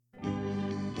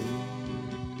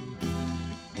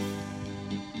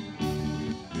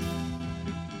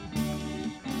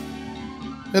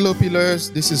Hello,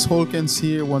 Pillars. This is Holkins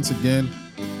here once again.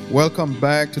 Welcome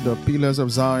back to the Pillars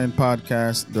of Zion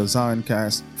podcast, the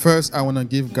Zioncast. First, I want to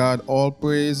give God all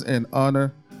praise and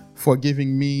honor for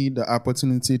giving me the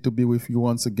opportunity to be with you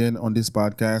once again on this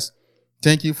podcast.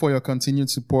 Thank you for your continued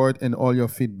support and all your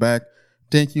feedback.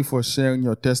 Thank you for sharing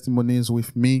your testimonies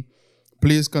with me.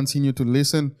 Please continue to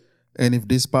listen. And if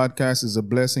this podcast is a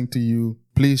blessing to you,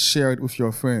 please share it with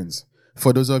your friends.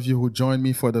 For those of you who joined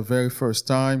me for the very first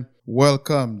time,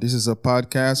 welcome. This is a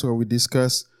podcast where we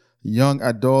discuss young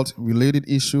adult related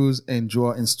issues and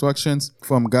draw instructions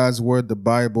from God's Word, the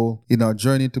Bible, in our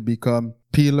journey to become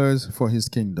pillars for His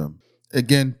kingdom.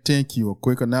 Again, thank you. A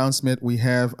quick announcement. We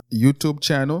have a YouTube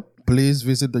channel. Please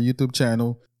visit the YouTube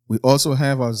channel. We also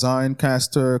have our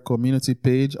Zioncaster community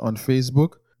page on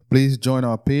Facebook. Please join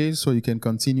our page so you can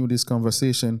continue this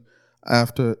conversation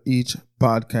after each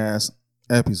podcast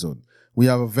episode. We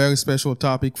have a very special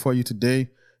topic for you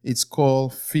today. It's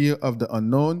called Fear of the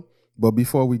Unknown. But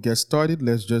before we get started,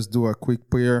 let's just do a quick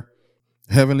prayer.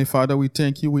 Heavenly Father, we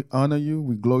thank you, we honor you,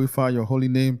 we glorify your holy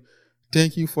name.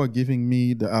 Thank you for giving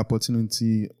me the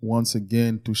opportunity once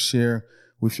again to share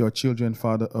with your children,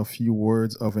 Father, a few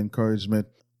words of encouragement.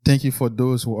 Thank you for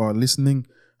those who are listening.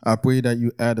 I pray that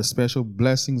you add a special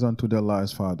blessings unto their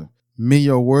lives, Father. May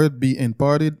your word be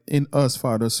imparted in us,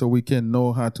 Father, so we can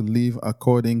know how to live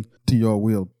according to your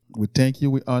will. We thank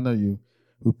you, we honor you.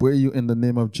 We pray you in the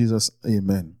name of Jesus.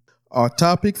 Amen. Our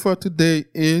topic for today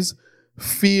is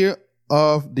fear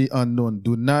of the unknown.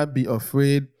 Do not be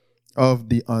afraid of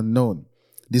the unknown.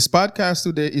 This podcast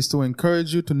today is to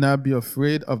encourage you to not be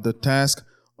afraid of the task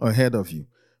ahead of you.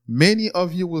 Many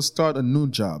of you will start a new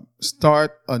job,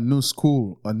 start a new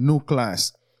school, a new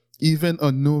class, even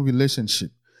a new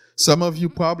relationship. Some of you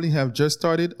probably have just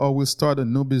started or will start a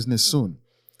new business soon.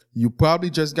 You probably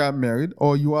just got married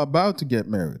or you are about to get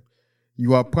married.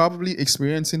 You are probably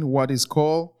experiencing what is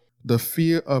called the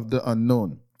fear of the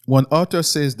unknown. One author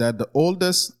says that the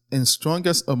oldest and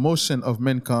strongest emotion of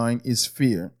mankind is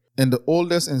fear, and the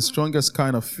oldest and strongest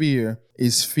kind of fear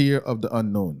is fear of the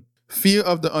unknown. Fear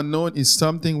of the unknown is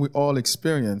something we all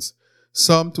experience,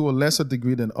 some to a lesser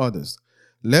degree than others.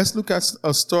 Let's look at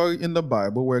a story in the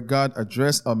Bible where God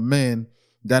addressed a man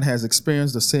that has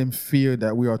experienced the same fear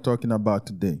that we are talking about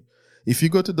today. If you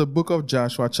go to the book of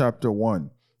Joshua chapter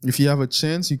 1, if you have a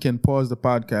chance, you can pause the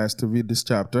podcast to read this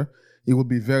chapter. It will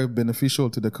be very beneficial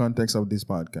to the context of this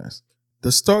podcast.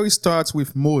 The story starts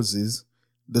with Moses,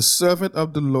 the servant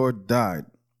of the Lord, died,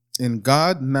 and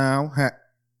God now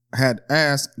had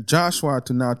asked Joshua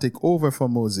to now take over for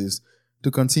Moses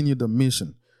to continue the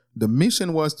mission. The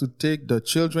mission was to take the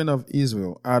children of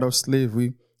Israel out of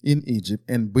slavery in Egypt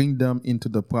and bring them into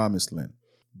the promised land.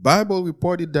 Bible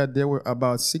reported that there were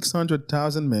about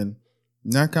 600,000 men,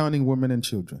 not counting women and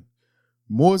children.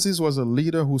 Moses was a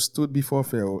leader who stood before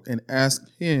Pharaoh and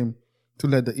asked him to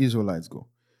let the Israelites go.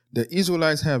 The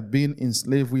Israelites have been in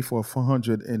slavery for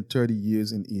 430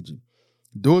 years in Egypt.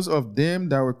 Those of them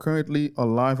that were currently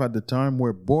alive at the time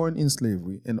were born in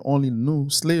slavery and only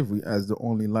knew slavery as the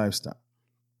only lifestyle.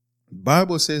 The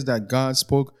Bible says that God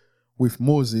spoke with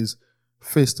Moses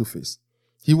face to face.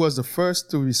 He was the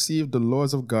first to receive the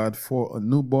laws of God for a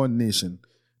newborn nation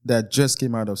that just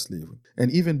came out of slavery.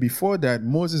 And even before that,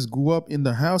 Moses grew up in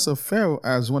the house of Pharaoh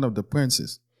as one of the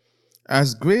princes.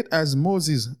 As great as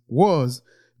Moses was,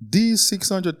 these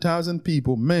 600,000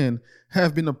 people, men,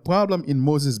 have been a problem in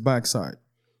Moses' backside.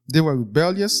 They were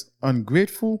rebellious,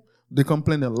 ungrateful, they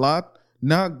complained a lot.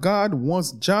 Now God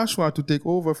wants Joshua to take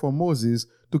over for Moses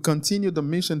to continue the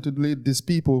mission to lead these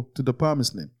people to the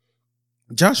promised land.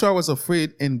 Joshua was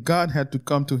afraid, and God had to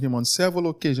come to him on several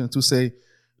occasions to say,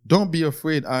 "Don't be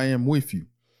afraid, I am with you."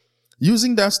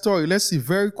 Using that story, let's see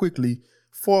very quickly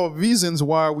 4 reasons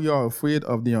why we are afraid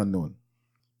of the unknown.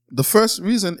 The first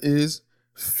reason is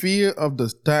fear of the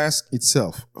task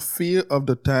itself. Fear of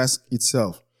the task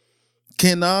itself.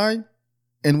 Can I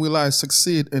and will I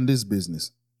succeed in this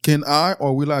business? Can I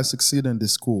or will I succeed in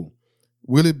this school?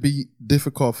 Will it be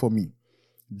difficult for me?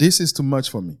 This is too much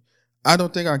for me. I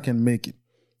don't think I can make it.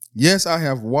 Yes, I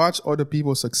have watched other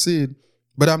people succeed,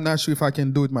 but I'm not sure if I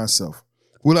can do it myself.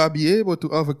 Will I be able to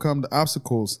overcome the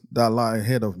obstacles that lie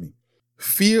ahead of me?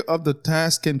 Fear of the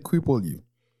task can cripple you.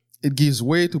 It gives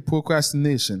way to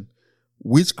procrastination,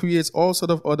 which creates all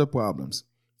sorts of other problems.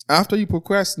 After you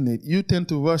procrastinate, you tend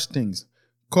to rush things,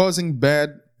 causing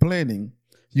bad planning.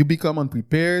 You become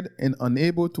unprepared and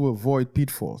unable to avoid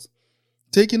pitfalls.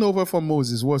 Taking over for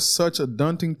Moses was such a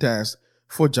daunting task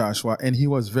for Joshua, and he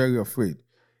was very afraid.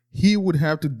 He would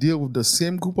have to deal with the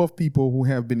same group of people who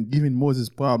have been giving Moses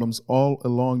problems all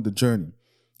along the journey.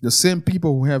 the same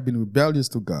people who have been rebellious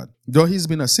to God. Though he's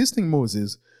been assisting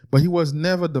Moses, but he was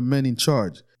never the man in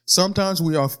charge. Sometimes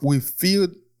we feel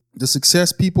the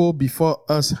success people before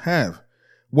us have.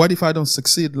 What if I don't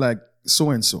succeed like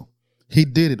so and so? He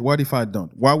did it. What if I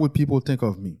don't? What would people think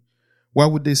of me?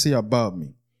 What would they say about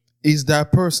me? Is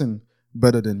that person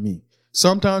better than me?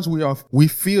 Sometimes we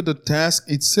fear the task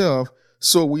itself,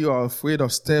 so we are afraid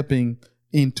of stepping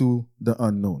into the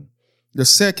unknown. The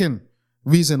second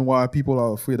reason why people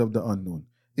are afraid of the unknown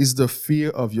is the fear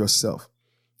of yourself.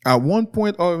 At one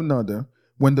point or another,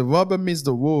 when the rubber meets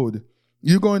the road,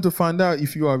 you're going to find out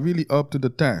if you are really up to the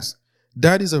task.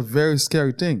 That is a very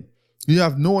scary thing. You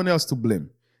have no one else to blame.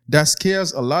 That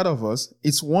scares a lot of us.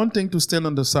 It's one thing to stand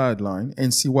on the sideline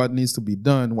and see what needs to be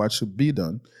done, what should be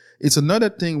done. It's another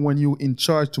thing when you're in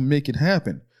charge to make it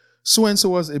happen. So-and-so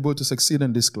was able to succeed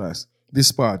in this class,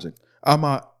 this project. Am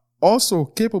I also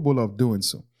capable of doing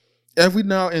so? Every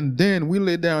now and then we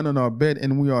lay down on our bed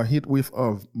and we are hit with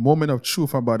a moment of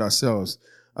truth about ourselves,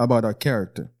 about our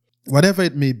character. Whatever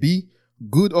it may be,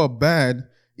 good or bad,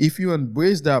 if you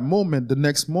embrace that moment, the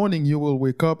next morning you will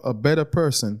wake up a better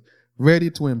person,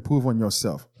 ready to improve on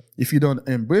yourself. If you don't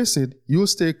embrace it, you'll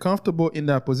stay comfortable in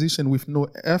that position with no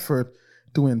effort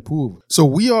to improve. So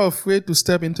we are afraid to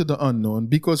step into the unknown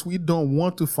because we don't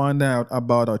want to find out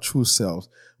about our true selves,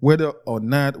 whether or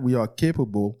not we are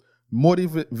capable,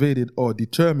 motivated, or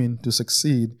determined to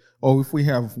succeed, or if we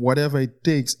have whatever it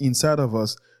takes inside of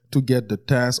us to get the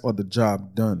task or the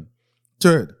job done.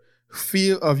 Third,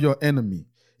 fear of your enemy.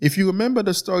 If you remember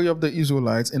the story of the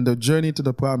Israelites and the journey to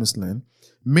the promised land,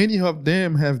 many of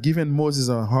them have given Moses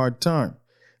a hard time.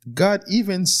 God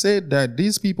even said that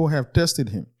these people have tested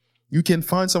him. You can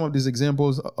find some of these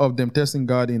examples of them testing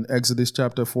God in Exodus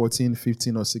chapter 14,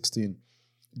 15, or 16.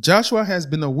 Joshua has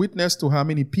been a witness to how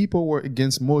many people were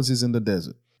against Moses in the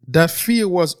desert. That fear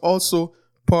was also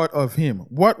part of him.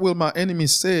 What will my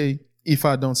enemies say if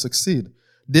I don't succeed?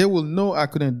 They will know I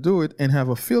couldn't do it and have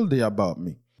a field day about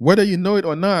me. Whether you know it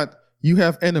or not, you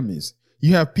have enemies.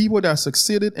 You have people that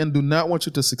succeeded and do not want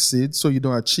you to succeed, so you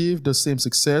don't achieve the same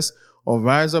success or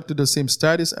rise up to the same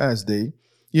status as they.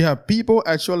 You have people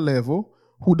at your level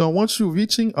who don't want you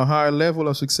reaching a higher level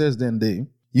of success than they.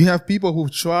 You have people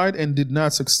who've tried and did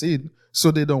not succeed,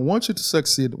 so they don't want you to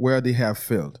succeed where they have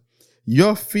failed.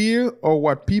 Your fear or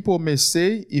what people may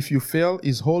say if you fail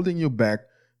is holding you back,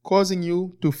 causing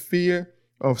you to fear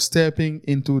of stepping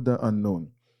into the unknown.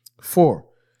 4.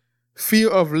 Fear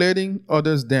of letting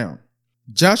others down.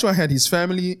 Joshua had his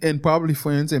family and probably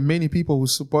friends and many people who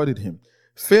supported him.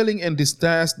 Failing in this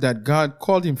task that God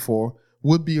called him for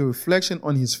would be a reflection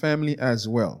on his family as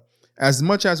well. As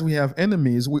much as we have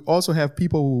enemies, we also have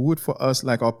people who root for us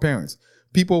like our parents,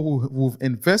 people who've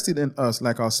invested in us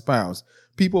like our spouse,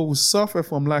 people who suffer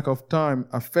from lack of time,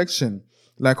 affection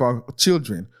like our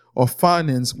children, or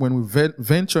finance when we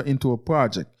venture into a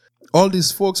project. All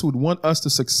these folks would want us to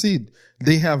succeed.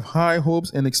 They have high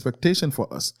hopes and expectation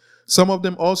for us. Some of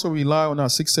them also rely on our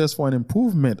success for an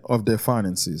improvement of their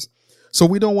finances. So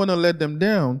we don't want to let them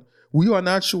down. We are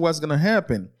not sure what's going to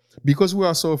happen. Because we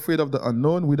are so afraid of the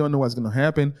unknown, we don't know what's going to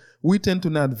happen. We tend to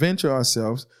not venture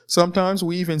ourselves. Sometimes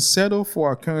we even settle for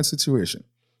our current situation.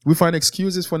 We find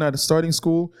excuses for not starting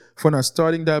school, for not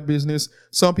starting that business.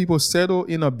 Some people settle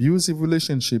in abusive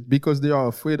relationship because they are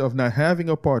afraid of not having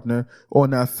a partner or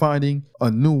not finding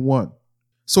a new one.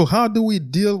 So how do we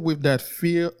deal with that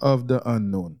fear of the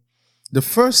unknown? The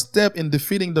first step in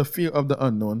defeating the fear of the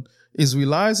unknown is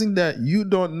realizing that you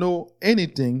don't know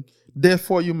anything,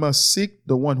 therefore you must seek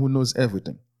the one who knows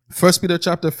everything. 1 Peter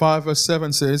chapter 5 verse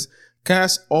 7 says,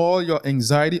 "Cast all your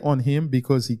anxiety on him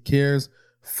because he cares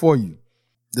for you."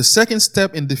 The second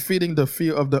step in defeating the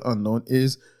fear of the unknown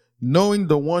is knowing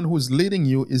the one who's leading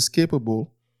you is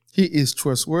capable, he is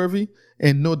trustworthy,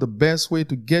 and know the best way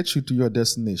to get you to your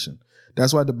destination.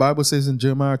 That's why the Bible says in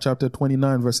Jeremiah chapter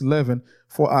 29 verse 11,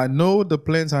 "For I know the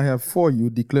plans I have for you,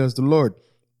 declares the Lord,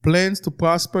 plans to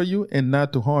prosper you and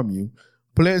not to harm you,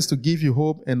 plans to give you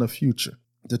hope and a future."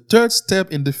 The third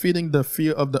step in defeating the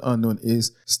fear of the unknown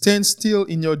is stand still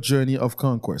in your journey of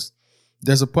conquest.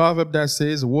 There's a proverb that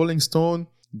says, "Rolling stone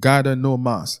gather no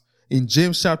moss." In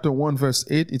James chapter 1 verse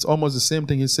 8, it's almost the same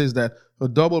thing. It says that a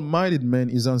double-minded man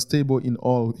is unstable in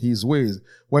all his ways.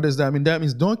 What does that mean? That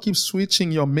means don't keep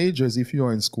switching your majors if you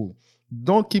are in school.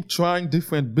 Don't keep trying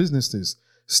different businesses.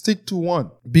 Stick to one.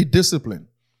 Be disciplined.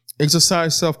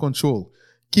 Exercise self-control.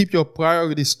 Keep your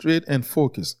priorities straight and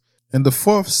focused. And the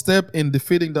fourth step in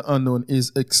defeating the unknown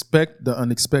is expect the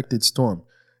unexpected storm.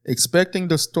 Expecting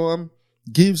the storm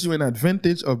gives you an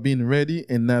advantage of being ready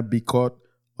and not be caught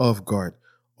off guard.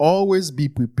 Always be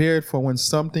prepared for when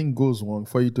something goes wrong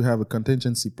for you to have a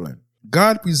contingency plan.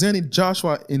 God presented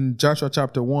Joshua in Joshua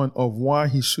chapter 1 of why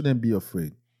he shouldn't be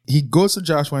afraid. He goes to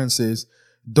Joshua and says,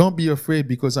 don't be afraid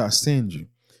because I send you.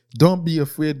 Don't be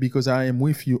afraid because I am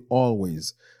with you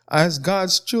always. As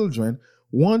God's children,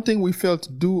 one thing we fail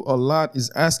to do a lot is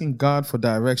asking God for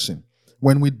direction.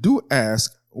 When we do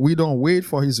ask, we don't wait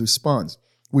for his response.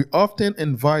 We often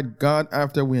invite God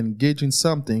after we engage in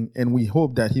something and we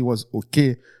hope that he was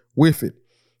okay with it.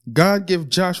 God gave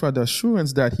Joshua the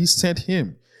assurance that he sent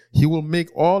him. He will make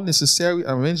all necessary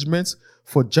arrangements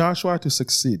for Joshua to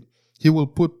succeed. He will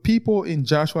put people in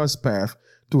Joshua's path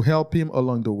to help him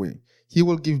along the way. He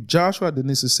will give Joshua the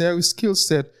necessary skill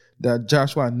set that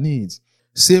Joshua needs.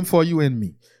 Same for you and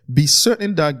me. Be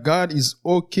certain that God is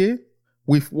okay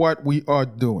with what we are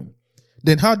doing.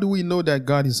 Then how do we know that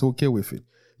God is okay with it?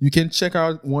 You can check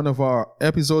out one of our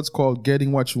episodes called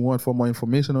Getting What You Want for more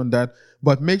information on that.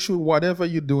 But make sure whatever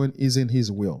you're doing is in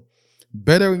his will.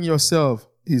 Bettering yourself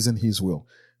is in his will.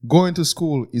 Going to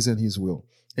school is in his will.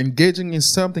 Engaging in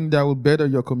something that will better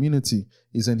your community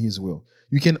is in his will.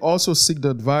 You can also seek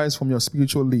the advice from your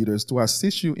spiritual leaders to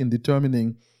assist you in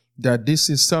determining that this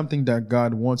is something that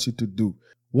God wants you to do.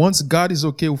 Once God is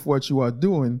okay with what you are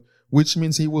doing, which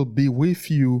means he will be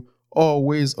with you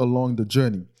always along the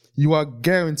journey, you are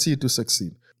guaranteed to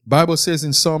succeed. Bible says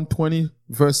in Psalm 20,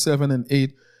 verse 7 and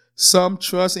 8, some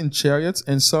trust in chariots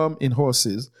and some in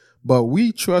horses, but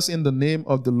we trust in the name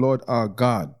of the Lord our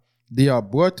God. They are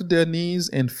brought to their knees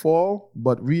and fall,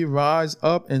 but we rise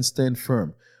up and stand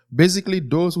firm. Basically,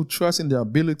 those who trust in their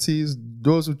abilities,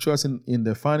 those who trust in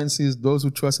their finances, those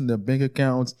who trust in their bank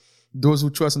accounts, those who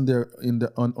trust on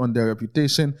their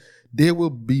reputation, they will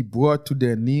be brought to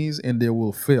their knees and they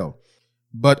will fail.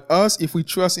 But us, if we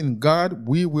trust in God,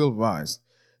 we will rise.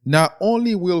 Not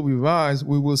only will we rise,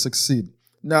 we will succeed.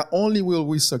 Not only will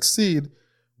we succeed,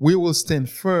 we will stand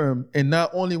firm. And not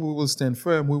only we will stand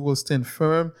firm, we will stand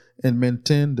firm and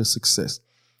maintain the success.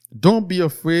 Don't be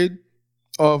afraid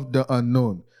of the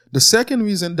unknown. The second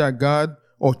reason that God,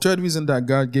 or third reason that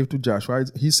God gave to Joshua,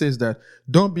 he says that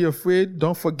don't be afraid,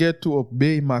 don't forget to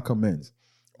obey my commands.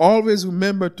 Always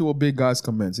remember to obey God's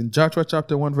commands. In Joshua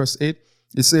chapter 1 verse 8,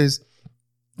 it says,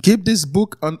 keep this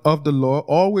book of the law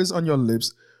always on your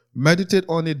lips, meditate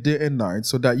on it day and night,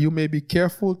 so that you may be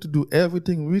careful to do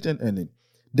everything written in it.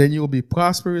 Then you will be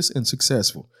prosperous and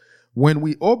successful. When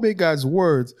we obey God's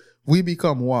words, we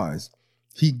become wise.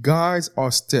 He guides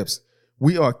our steps.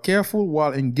 We are careful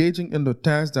while engaging in the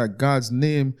tasks that God's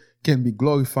name can be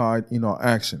glorified in our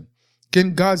action.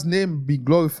 Can God's name be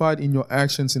glorified in your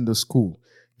actions in the school?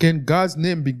 Can God's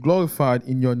name be glorified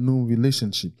in your new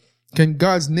relationship? Can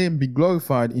God's name be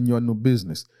glorified in your new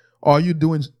business? Are you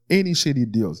doing any shady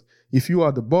deals? If you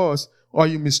are the boss, are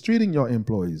you mistreating your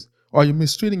employees? Are you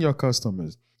mistreating your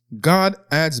customers? God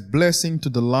adds blessing to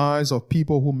the lives of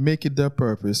people who make it their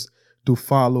purpose to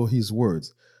follow his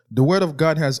words. The word of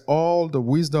God has all the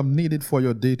wisdom needed for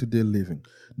your day-to-day living.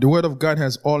 The word of God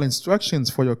has all instructions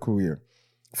for your career,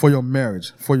 for your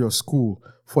marriage, for your school,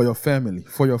 for your family,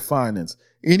 for your finance.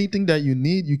 Anything that you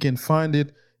need, you can find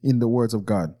it in the words of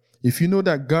God. If you know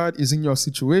that God is in your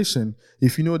situation,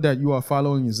 if you know that you are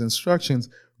following his instructions,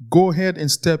 go ahead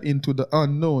and step into the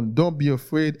unknown. Don't be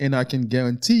afraid, and I can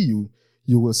guarantee you,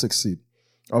 you will succeed.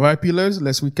 All right, pillars,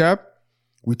 let's recap.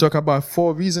 We talk about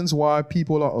 4 reasons why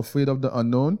people are afraid of the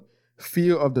unknown: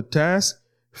 fear of the task,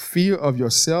 fear of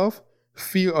yourself,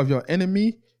 fear of your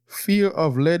enemy, fear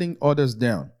of letting others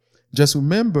down. Just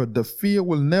remember, the fear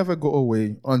will never go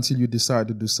away until you decide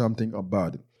to do something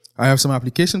about it. I have some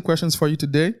application questions for you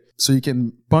today, so you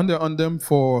can ponder on them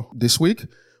for this week.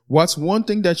 What's one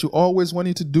thing that you always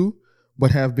wanted to do but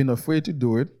have been afraid to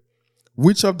do it?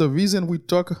 Which of the reasons we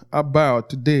talk about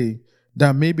today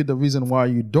that may be the reason why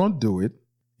you don't do it?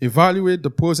 Evaluate the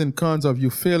pros and cons of you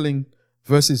failing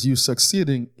versus you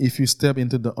succeeding if you step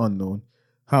into the unknown.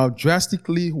 How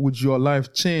drastically would your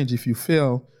life change if you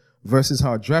fail versus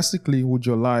how drastically would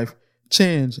your life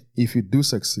change if you do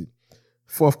succeed?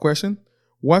 4th question,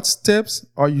 what steps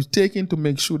are you taking to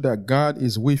make sure that God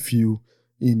is with you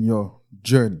in your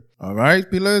journey? All right,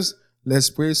 pillars, let's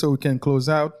pray so we can close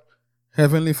out.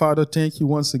 Heavenly Father, thank you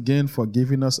once again for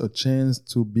giving us a chance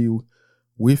to be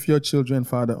with your children,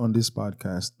 Father, on this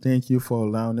podcast. Thank you for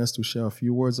allowing us to share a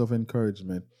few words of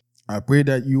encouragement. I pray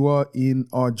that you are in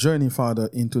our journey, Father,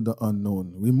 into the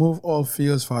unknown. Remove all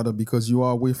fears, Father, because you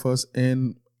are with us,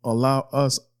 and allow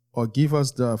us or give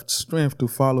us the strength to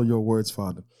follow your words,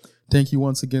 Father. Thank you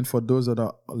once again for those that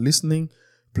are listening.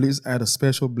 Please add a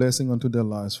special blessing unto their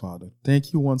lives, Father.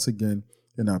 Thank you once again,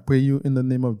 and I pray you in the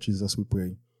name of Jesus, we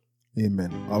pray.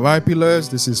 Amen. All right, Pillars,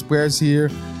 this is Prayers here.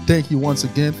 Thank you once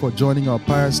again for joining our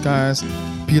podcast,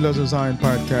 Pillars of Zion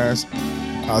podcast.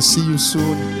 I'll see you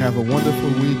soon. Have a wonderful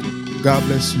week. God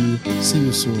bless you. See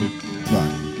you soon.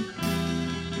 Bye.